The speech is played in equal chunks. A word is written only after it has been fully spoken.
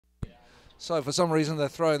So for some reason they're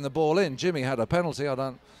throwing the ball in. Jimmy had a penalty. I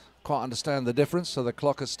don't quite understand the difference, so the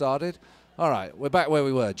clock has started. All right, we're back where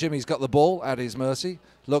we were. Jimmy's got the ball at his mercy,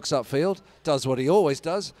 looks upfield, does what he always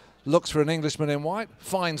does, looks for an Englishman in white,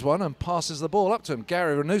 finds one and passes the ball up to him.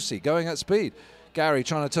 Gary Ranussi going at speed. Gary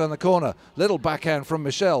trying to turn the corner. Little backhand from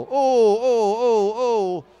Michel.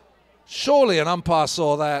 Oh. Surely an umpire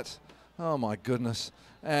saw that. Oh, my goodness.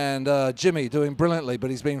 And Jimmy doing brilliantly, but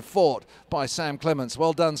he's been fought by Sam Clements.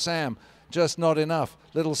 Well done, Sam. Just not enough.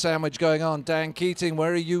 Little sandwich going on. Dan Keating,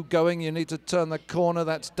 where are you going? You need to turn the corner.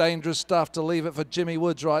 That's dangerous stuff to leave it for Jimmy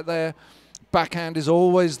Woods right there. Backhand is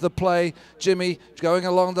always the play. Jimmy going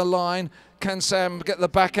along the line. Can Sam get the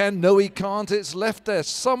backhand? No, he can't. It's left there.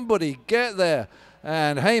 Somebody get there.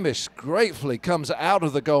 And Hamish gratefully comes out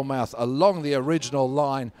of the goal mouth along the original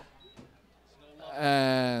line.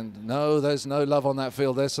 And no, there's no love on that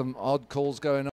field. There's some odd calls going on.